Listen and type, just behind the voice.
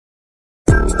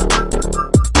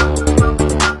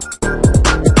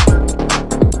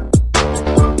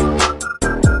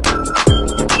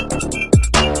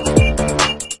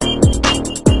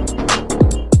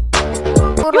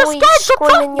literally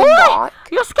screaming your back.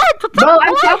 You're scared to talk, Bro,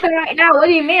 I'm talking right now. What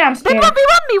do you mean I'm scared? Then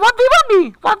 1v1 me, 1v1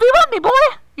 me, 1v1 me, boy.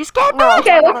 You scared? No,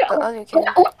 Okay, what's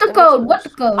what's the code? What's the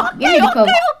code? Give me the code.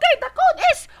 Okay, the code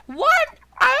is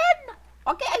 1N.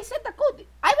 Okay, I said the code.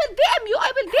 I will DM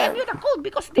you the code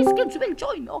because these kids will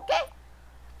join, okay?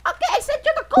 Okay, I sent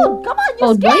you the code. Come on,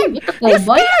 you're scared. You're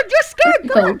scared.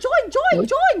 Come on, join.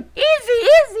 Easy.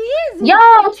 Yo,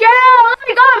 chill. Let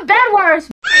me go in Bedwars.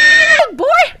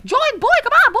 Boy, join, boy.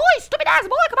 Come on, boy. Stupid ass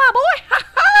boy. Come on, boy.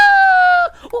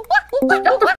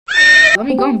 Let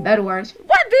me go in Bedwars.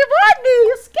 1v1 me.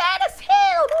 You're scared as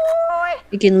hell, boy.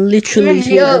 You can literally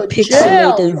hear a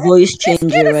pixelated voice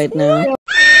changer right now.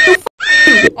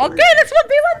 Okay, let's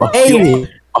 1v1. Hey!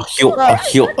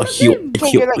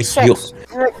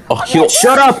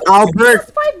 Shut up, Albert!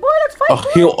 Let's fight, boy. Let's fight,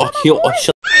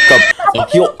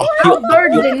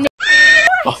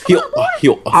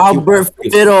 boy. Albert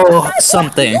Fiddle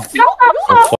something.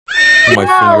 My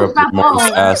finger up your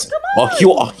mom's ass.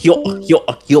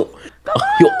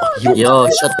 Yo,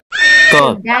 shut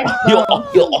up.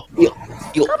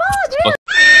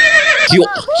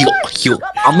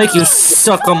 I'll make you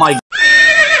suck on my.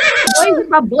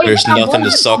 There's nothing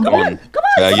to suck on.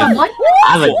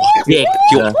 I'm a dick.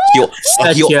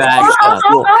 Shut your ass up.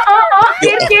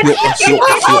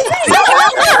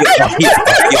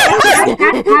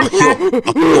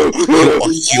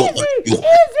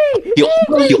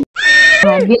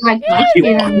 Be like that.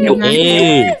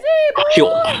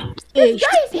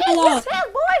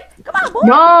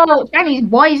 No, Chinese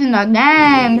boys in the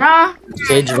gang, bro.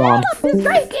 Stage one. Boy,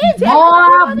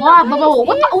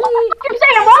 what the fuck you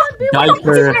saying, bro?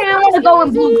 Diaper. You saying you want to go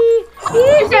in blue?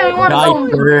 You saying you want to go in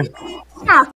blue?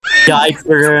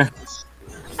 Diaper.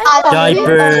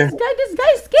 This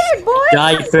guy's scared, boy.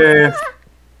 Diaper.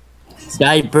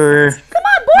 Come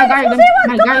on, boy.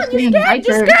 My guy's saying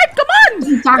diaper.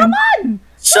 Come on.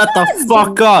 Shut the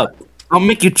fuck up. I'll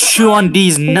make you chew on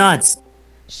these nuts.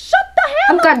 Shut the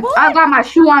hell up, boy. I got my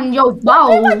shoe on your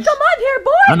balls. Come on here,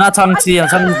 boy. I'm not talking to you. I'm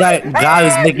talking to that guy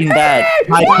who's making that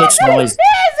high-pitched noise.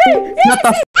 Shut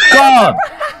the fuck up.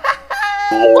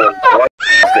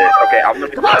 Okay, I'm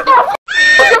gonna.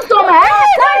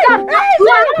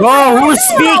 Bro, who's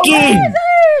speaking?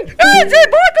 Easy,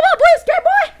 boy. Come on, boy. Scared,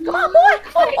 boy. Come on, boy.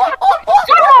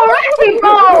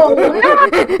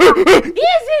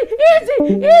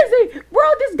 Easy. Bro,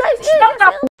 this guy's easy. Shut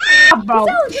up, bro.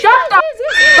 Shut up.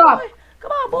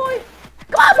 Come on, boy.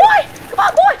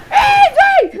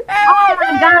 Easy.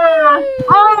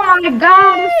 Oh my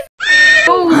god.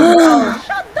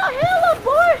 Shut the hell up,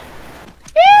 boy.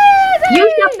 Easy. You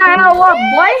shut the hell up,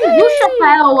 boy. You shut the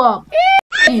hell up.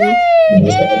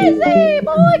 Easy,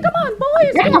 boy. Come on, boy.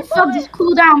 They're gonna fuck this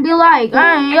cool down. Be like,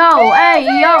 hey yo.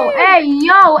 Easy,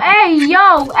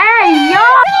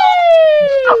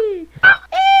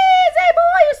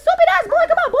 boy. You stupid ass boy.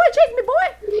 Come on, boy. Chase me,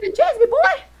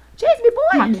 boy.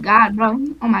 Oh my god, bro.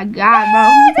 Oh my god, bro.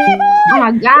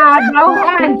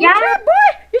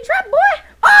 You trapped, boy.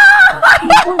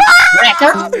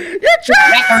 You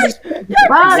trapped.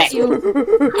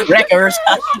 Wreckers.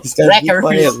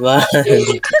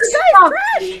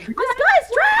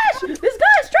 This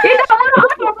guy's trash. He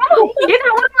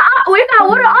got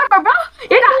water armor, bro.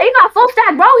 He got full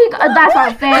stack, bro. That's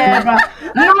unfair, bro.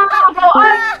 No,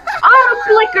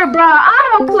 bro.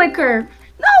 Auto clicker.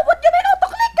 No, what do you mean auto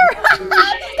clicker?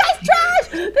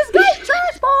 This guy's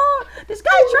trash, boy.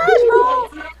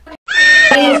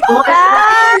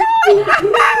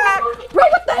 Bro,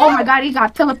 what the hell? Oh my god, he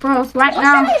got teleports right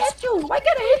now. Why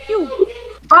can't I hit you?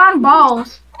 On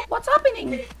balls. What's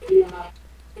happening?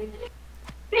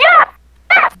 Yeah.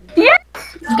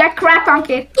 Get crack on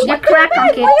kid. Why are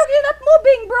you not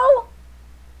moving, bro?